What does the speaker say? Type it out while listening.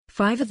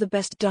5 of the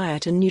best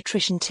diet and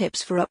nutrition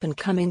tips for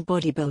up-and-coming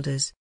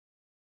bodybuilders.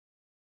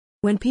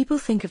 When people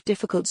think of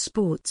difficult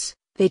sports,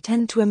 they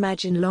tend to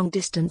imagine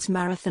long-distance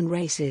marathon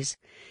races,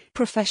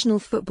 professional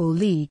football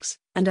leagues,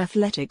 and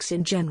athletics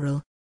in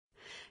general.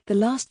 The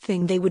last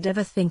thing they would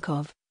ever think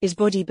of is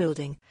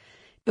bodybuilding,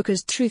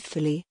 because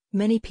truthfully,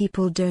 many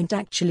people don't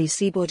actually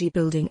see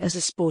bodybuilding as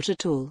a sport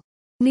at all.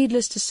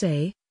 Needless to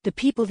say, the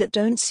people that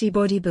don't see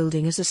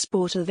bodybuilding as a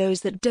sport are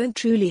those that don't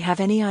truly have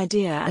any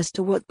idea as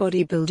to what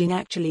bodybuilding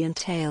actually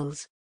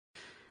entails.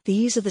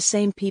 These are the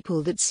same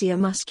people that see a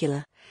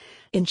muscular,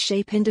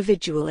 in-shape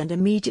individual and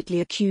immediately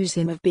accuse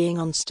him of being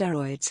on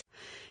steroids,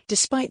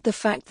 despite the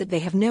fact that they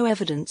have no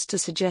evidence to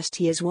suggest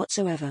he is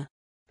whatsoever.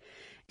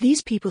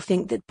 These people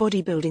think that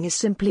bodybuilding is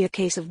simply a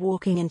case of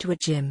walking into a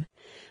gym,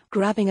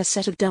 grabbing a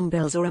set of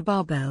dumbbells or a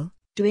barbell,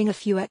 doing a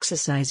few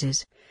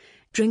exercises,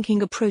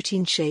 drinking a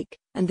protein shake,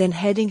 and then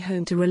heading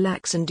home to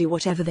relax and do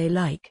whatever they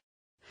like.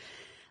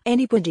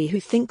 Anybody who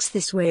thinks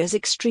this way is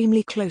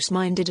extremely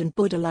close-minded and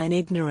borderline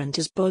ignorant,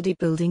 as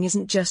bodybuilding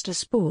isn't just a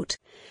sport,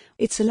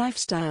 it's a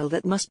lifestyle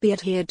that must be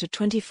adhered to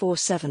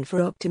 24/7 for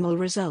optimal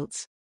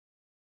results.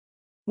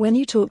 When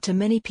you talk to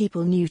many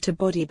people new to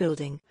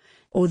bodybuilding,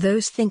 or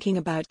those thinking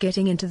about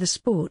getting into the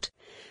sport,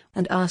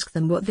 and ask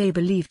them what they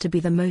believe to be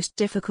the most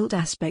difficult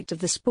aspect of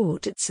the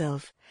sport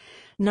itself,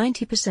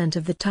 90%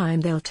 of the time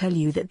they'll tell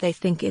you that they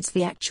think it's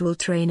the actual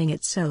training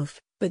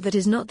itself, but that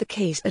is not the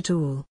case at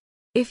all.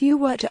 If you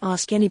were to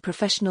ask any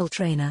professional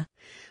trainer,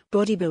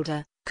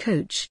 bodybuilder,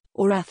 coach,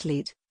 or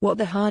athlete what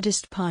the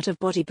hardest part of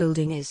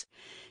bodybuilding is,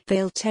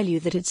 they'll tell you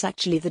that it's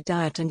actually the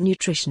diet and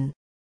nutrition.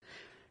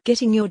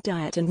 Getting your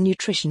diet and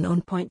nutrition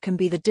on point can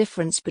be the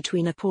difference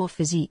between a poor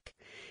physique,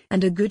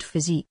 and a good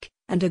physique,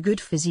 and a good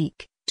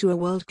physique, to a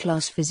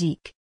world-class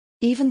physique.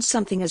 Even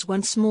something as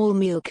one small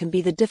meal can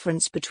be the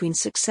difference between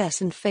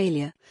success and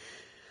failure,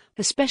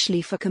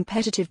 especially for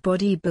competitive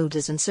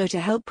bodybuilders. And so, to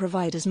help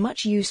provide as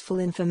much useful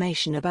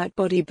information about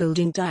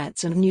bodybuilding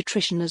diets and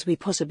nutrition as we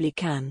possibly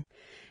can,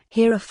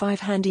 here are 5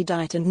 handy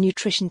diet and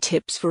nutrition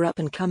tips for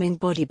up-and-coming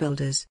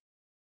bodybuilders.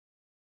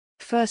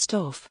 First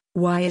off,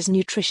 why is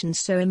nutrition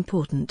so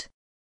important?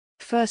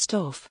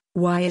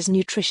 Why is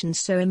nutrition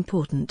so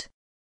important?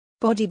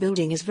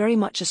 Bodybuilding is very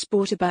much a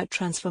sport about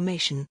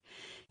transformation,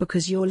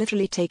 because you're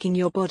literally taking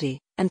your body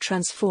and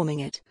transforming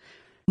it,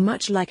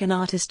 much like an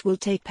artist will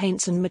take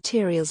paints and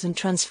materials and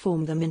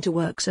transform them into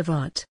works of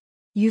art.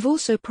 You've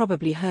also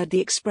probably heard the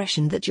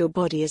expression that your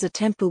body is a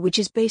temple, which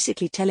is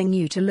basically telling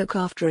you to look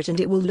after it and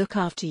it will look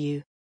after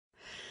you.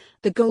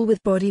 The goal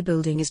with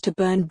bodybuilding is to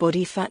burn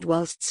body fat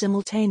whilst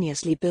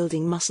simultaneously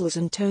building muscles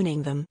and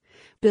toning them,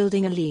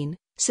 building a lean,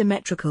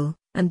 symmetrical,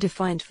 and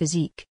defined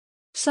physique.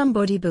 Some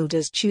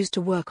bodybuilders choose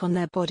to work on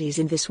their bodies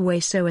in this way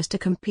so as to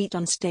compete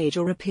on stage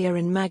or appear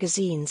in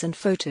magazines and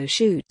photo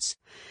shoots,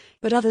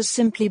 but others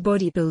simply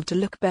bodybuild to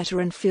look better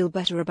and feel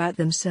better about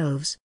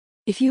themselves.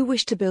 If you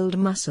wish to build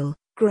muscle,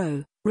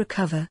 grow,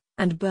 recover,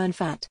 and burn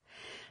fat,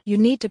 you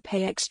need to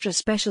pay extra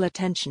special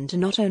attention to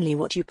not only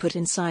what you put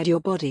inside your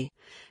body,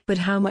 but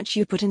how much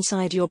you put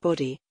inside your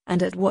body,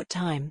 and at what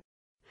time.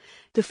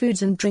 The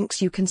foods and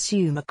drinks you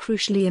consume are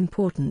crucially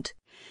important,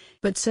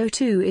 but so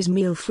too is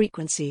meal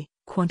frequency,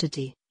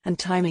 quantity, and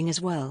timing as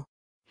well.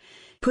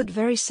 Put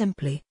very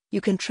simply,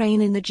 you can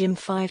train in the gym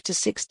 5 to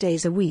 6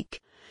 days a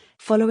week,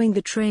 following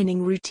the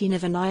training routine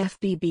of an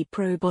IFBB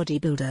pro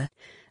bodybuilder,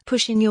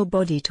 pushing your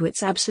body to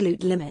its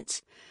absolute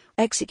limits,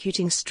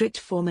 executing strict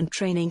form and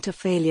training to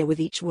failure with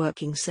each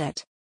working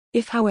set.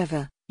 If,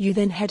 however, you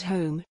then head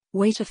home,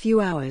 wait a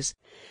few hours,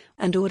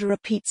 and order a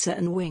pizza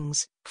and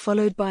wings,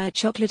 followed by a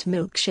chocolate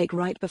milkshake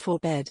right before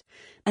bed,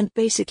 and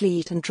basically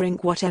eat and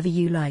drink whatever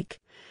you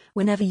like,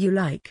 whenever you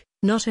like,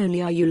 not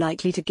only are you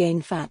likely to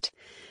gain fat,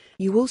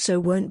 you also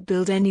won't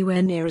build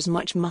anywhere near as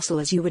much muscle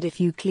as you would if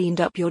you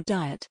cleaned up your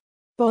diet.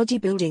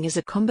 Bodybuilding is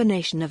a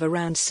combination of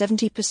around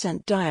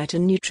 70% diet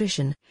and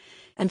nutrition,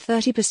 and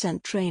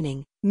 30%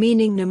 training,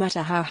 meaning no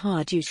matter how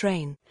hard you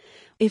train,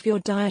 if your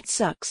diet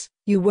sucks,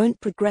 you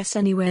won't progress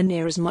anywhere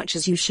near as much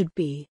as you should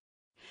be.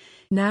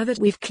 Now that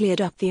we've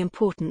cleared up the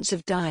importance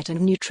of diet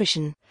and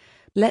nutrition,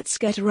 let's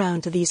get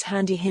around to these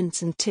handy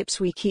hints and tips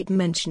we keep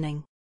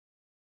mentioning.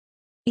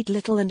 Eat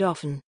little and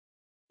often.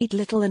 Eat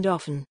little and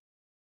often.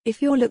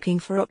 If you're looking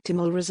for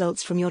optimal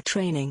results from your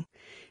training,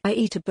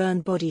 i.e. to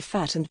burn body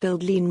fat and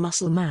build lean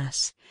muscle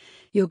mass,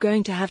 you're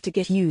going to have to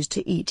get used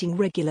to eating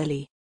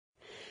regularly.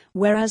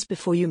 Whereas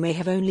before you may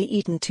have only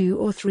eaten 2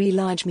 or 3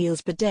 large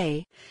meals per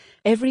day,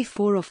 every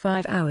 4 or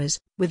 5 hours,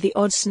 with the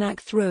odd snack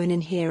thrown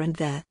in here and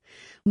there,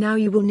 now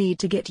you will need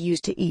to get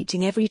used to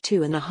eating every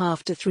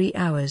 2.5 to 3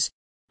 hours.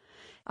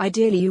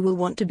 Ideally you will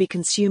want to be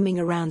consuming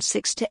around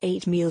 6 to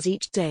 8 meals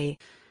each day,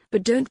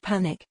 but don't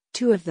panic,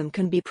 2 of them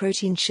can be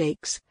protein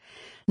shakes,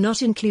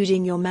 not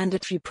including your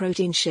mandatory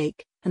protein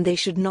shake, and they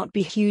should not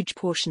be huge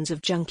portions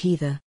of junk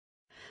either.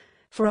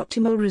 For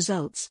optimal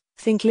results,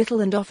 think little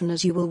and often,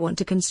 as you will want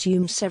to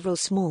consume several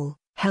small,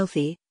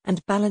 healthy,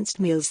 and balanced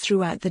meals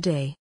throughout the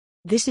day.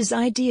 This is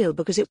ideal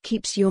because it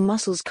keeps your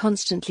muscles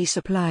constantly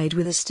supplied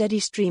with a steady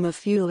stream of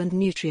fuel and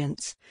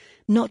nutrients,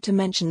 not to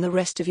mention the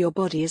rest of your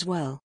body as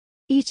well.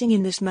 Eating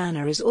in this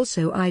manner is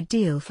also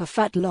ideal for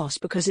fat loss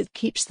because it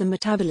keeps the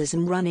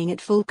metabolism running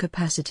at full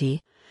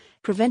capacity,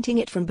 preventing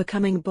it from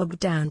becoming bogged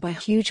down by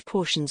huge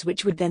portions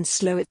which would then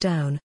slow it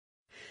down.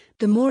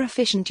 The more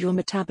efficient your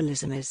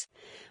metabolism is,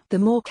 the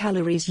more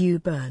calories you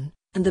burn,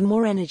 and the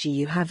more energy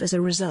you have as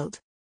a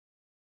result.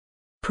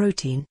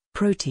 Protein,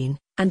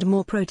 and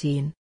more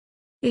protein.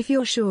 If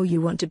you're sure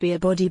you want to be a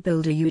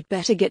bodybuilder, you'd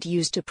better get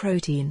used to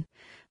protein,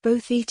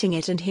 both eating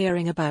it and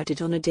hearing about it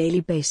on a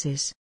daily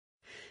basis.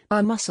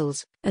 Our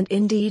muscles, and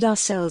indeed our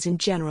cells in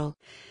general,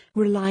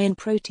 rely on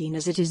protein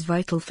as it is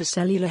vital for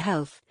cellular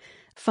health,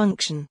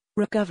 function,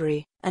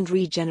 recovery, and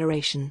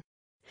regeneration.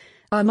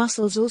 Our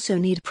muscles also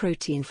need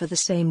protein for the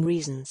same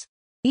reasons.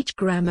 Each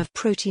gram of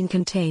protein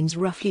contains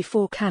roughly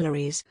 4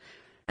 calories,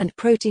 and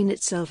protein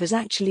itself is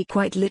actually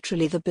quite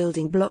literally the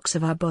building blocks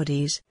of our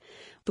bodies,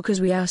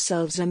 because we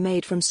ourselves are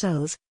made from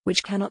cells,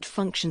 which cannot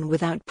function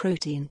without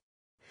protein.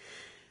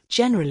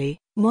 Generally,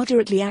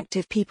 moderately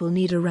active people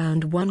need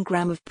around 1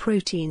 gram of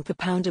protein per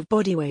pound of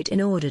body weight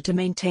in order to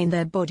maintain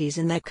their bodies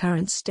in their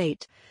current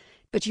state.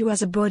 But you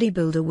as a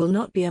bodybuilder will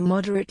not be a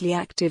moderately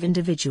active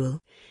individual,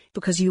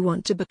 because you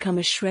want to become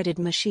a shredded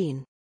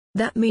machine.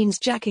 That means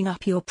jacking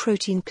up your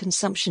protein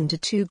consumption to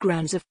 2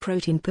 grams of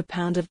protein per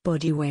pound of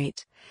body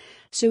weight.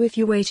 So if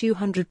you weigh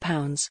 200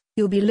 pounds,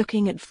 you'll be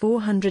looking at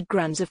 400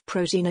 grams of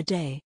protein a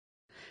day.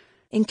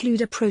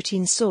 Include a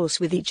protein source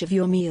with each of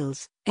your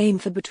meals, aim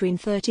for between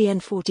 30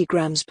 and 40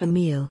 grams per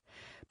meal.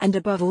 And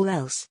above all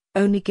else,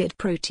 only get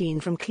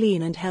protein from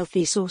clean and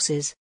healthy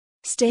sources.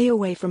 Stay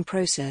away from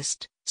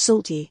processed,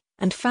 salty,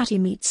 and fatty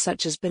meats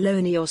such as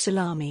bologna or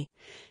salami,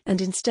 and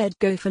instead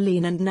go for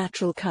lean and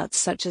natural cuts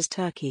such as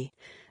turkey,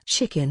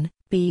 chicken,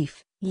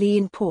 beef,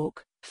 lean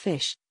pork,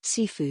 fish,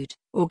 seafood,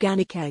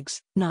 organic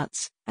eggs,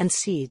 nuts, and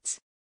seeds.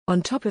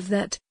 On top of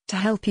that, to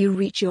help you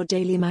reach your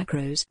daily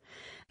macros,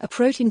 a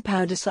protein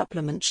powder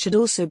supplement should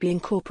also be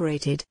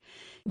incorporated,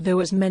 though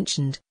as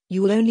mentioned,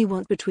 you will only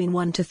want between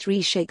 1 to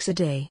 3 shakes a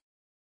day.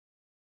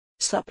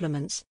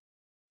 Supplements.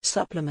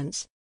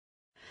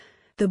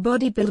 The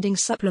bodybuilding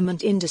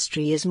supplement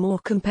industry is more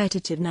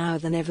competitive now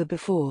than ever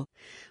before,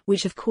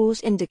 which of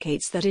course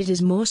indicates that it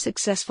is more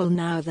successful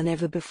now than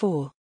ever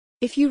before.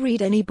 If you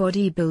read any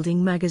bodybuilding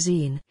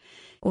magazine,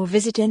 or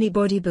visit any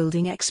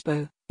bodybuilding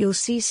expo, you'll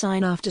see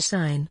sign after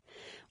sign,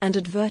 and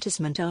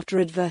advertisement after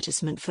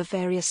advertisement for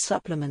various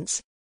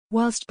supplements.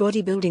 Whilst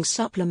bodybuilding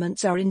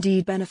supplements are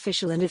indeed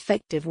beneficial and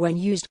effective when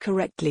used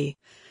correctly,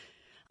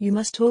 you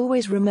must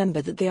always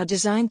remember that they are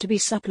designed to be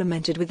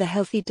supplemented with a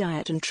healthy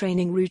diet and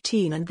training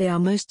routine, and they are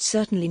most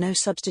certainly no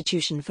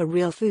substitution for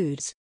real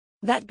foods.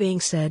 That being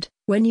said,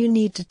 when you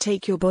need to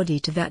take your body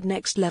to that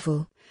next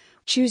level,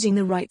 choosing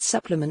the right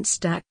supplement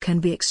stack can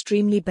be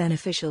extremely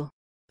beneficial.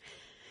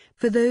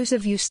 For those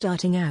of you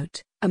starting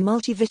out, a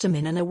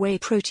multivitamin and a whey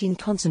protein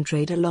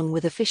concentrate along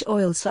with a fish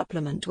oil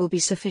supplement will be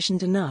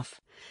sufficient enough,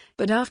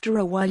 but after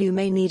a while you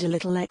may need a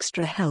little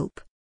extra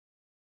help.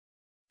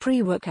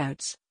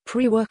 Pre-workouts.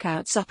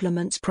 Pre-workout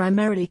supplements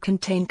primarily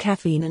contain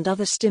caffeine and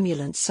other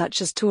stimulants such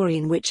as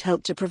taurine, which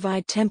help to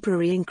provide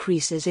temporary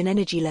increases in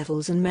energy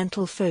levels and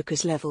mental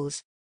focus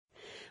levels.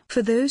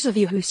 For those of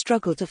you who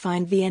struggle to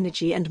find the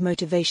energy and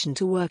motivation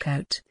to work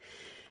out,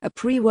 a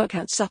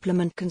pre-workout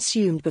supplement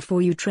consumed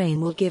before you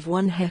train will give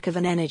one heck of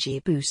an energy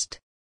boost.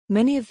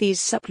 Many of these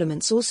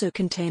supplements also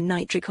contain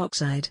nitric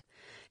oxide,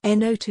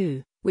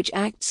 NO2, which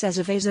acts as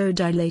a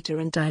vasodilator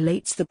and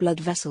dilates the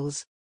blood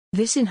vessels.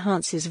 This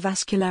enhances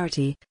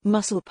vascularity,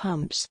 muscle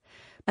pumps,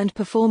 and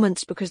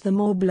performance because the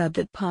more blood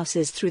that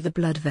passes through the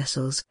blood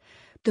vessels,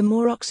 the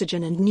more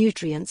oxygen and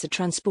nutrients are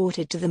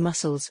transported to the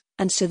muscles,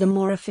 and so the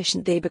more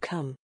efficient they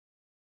become.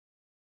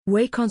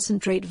 Whey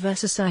concentrate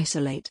versus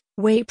isolate.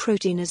 Whey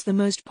protein is the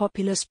most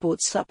popular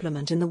sports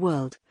supplement in the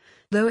world,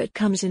 though it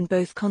comes in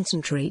both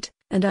concentrate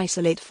and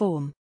isolate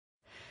form.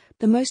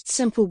 The most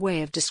simple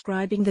way of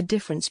describing the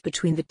difference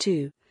between the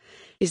two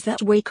is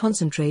that whey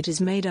concentrate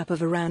is made up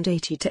of around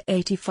 80 to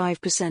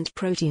 85%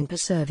 protein per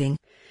serving,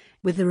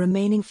 with the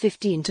remaining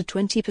 15 to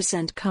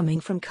 20% coming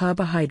from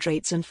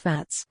carbohydrates and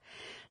fats,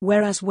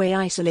 whereas whey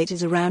isolate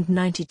is around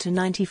 90 to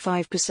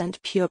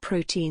 95% pure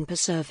protein per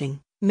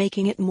serving,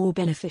 making it more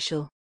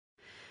beneficial.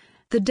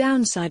 The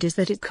downside is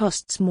that it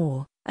costs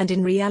more, and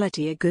in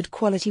reality a good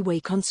quality whey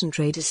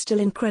concentrate is still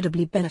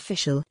incredibly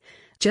beneficial,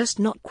 just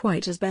not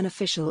quite as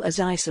beneficial as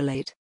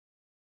isolate.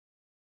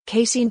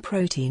 Casein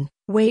protein.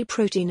 Whey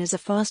protein is a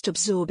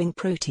fast-absorbing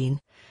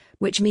protein,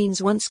 which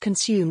means once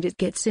consumed it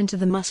gets into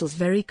the muscles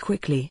very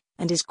quickly,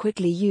 and is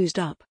quickly used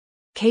up.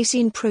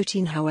 Casein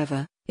protein,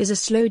 however, is a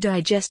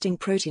slow-digesting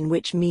protein,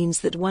 which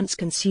means that once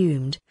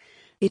consumed,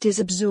 it is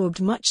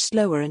absorbed much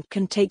slower and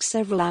can take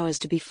several hours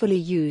to be fully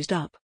used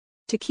up.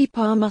 To keep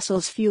our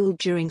muscles fueled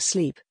during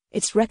sleep,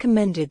 it's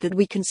recommended that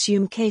we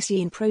consume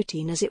casein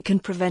protein, as it can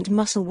prevent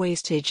muscle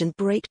wastage and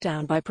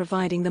breakdown by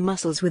providing the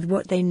muscles with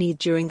what they need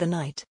during the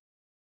night.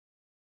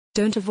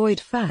 Don't avoid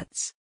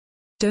fats.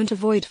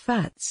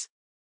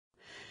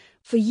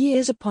 For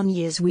years upon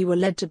years we were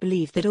led to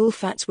believe that all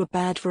fats were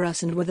bad for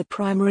us and were the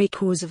primary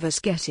cause of us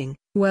getting,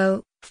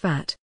 well,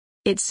 fat.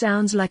 It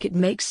sounds like it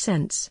makes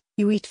sense.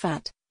 You eat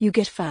fat, you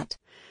get fat.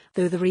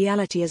 Though the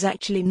reality is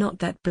actually not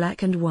that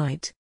black and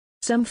white.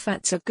 Some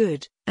fats are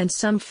good, and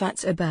some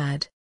fats are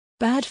bad.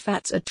 Bad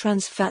fats are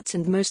trans fats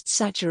and most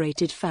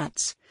saturated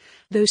fats,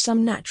 though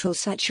some natural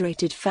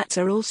saturated fats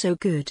are also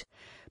good.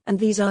 And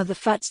these are the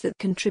fats that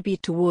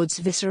contribute towards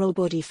visceral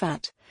body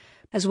fat,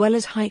 as well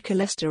as high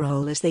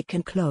cholesterol, as they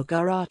can clog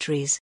our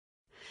arteries.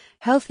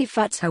 Healthy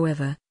fats,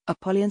 however, are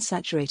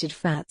polyunsaturated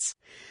fats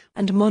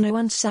and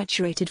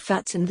monounsaturated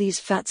fats, and these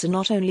fats are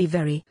not only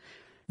very,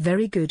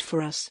 very good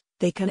for us,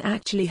 they can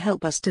actually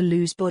help us to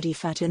lose body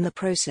fat in the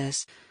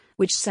process,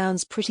 which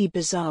sounds pretty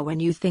bizarre when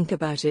you think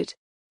about it.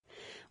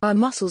 Our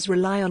muscles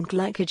rely on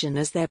glycogen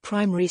as their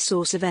primary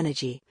source of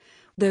energy,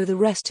 though the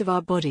rest of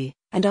our body,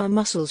 and our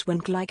muscles when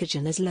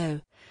glycogen is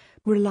low,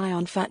 rely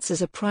on fats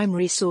as a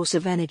primary source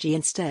of energy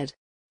instead.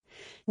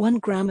 1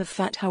 gram of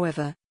fat,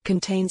 however,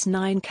 contains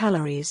 9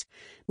 calories,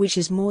 which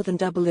is more than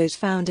double those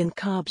found in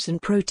carbs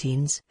and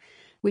proteins,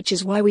 which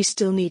is why we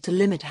still need to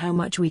limit how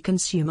much we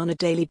consume on a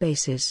daily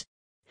basis.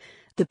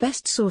 The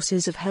best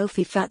sources of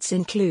healthy fats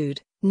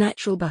include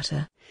natural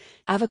butter,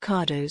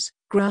 avocados,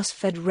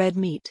 grass-fed red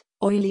meat,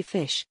 oily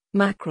fish,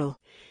 mackerel,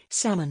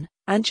 salmon,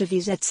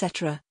 anchovies,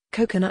 etc.,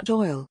 coconut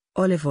oil,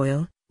 olive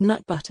oil,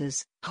 nut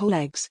butters, whole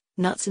eggs,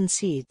 nuts and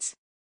seeds.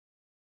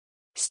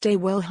 Stay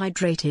well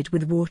hydrated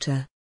with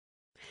water.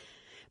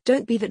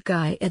 Don't be that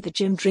guy at the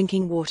gym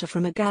drinking water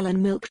from a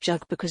gallon milk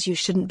jug, because you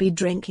shouldn't be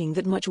drinking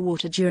that much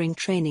water during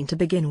training to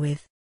begin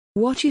with.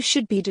 What you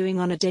should be doing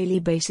on a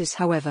daily basis,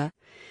 however,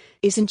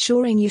 is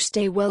ensuring you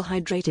stay well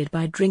hydrated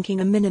by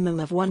drinking a minimum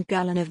of 1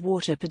 gallon of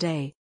water per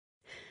day.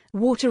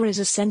 Water is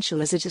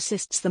essential as it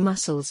assists the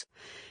muscles.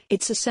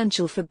 It's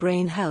essential for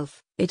brain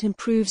health, it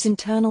improves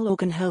internal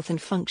organ health and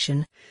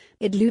function,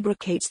 it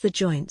lubricates the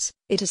joints,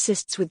 it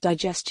assists with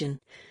digestion,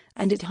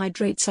 and it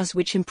hydrates us,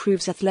 which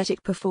improves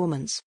athletic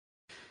performance.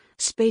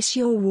 Space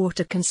your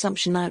water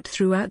consumption out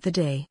throughout the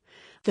day,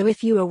 though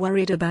if you are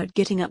worried about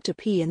getting up to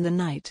pee in the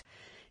night,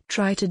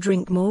 try to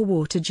drink more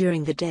water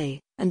during the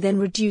day, and then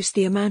reduce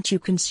the amount you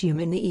consume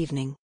in the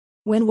evening.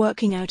 When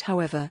working out,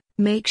 however,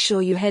 make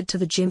sure you head to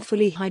the gym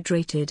fully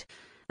hydrated,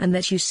 and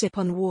that you sip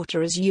on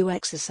water as you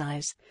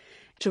exercise,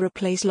 to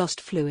replace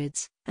lost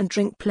fluids, and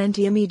drink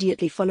plenty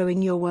immediately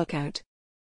following your workout.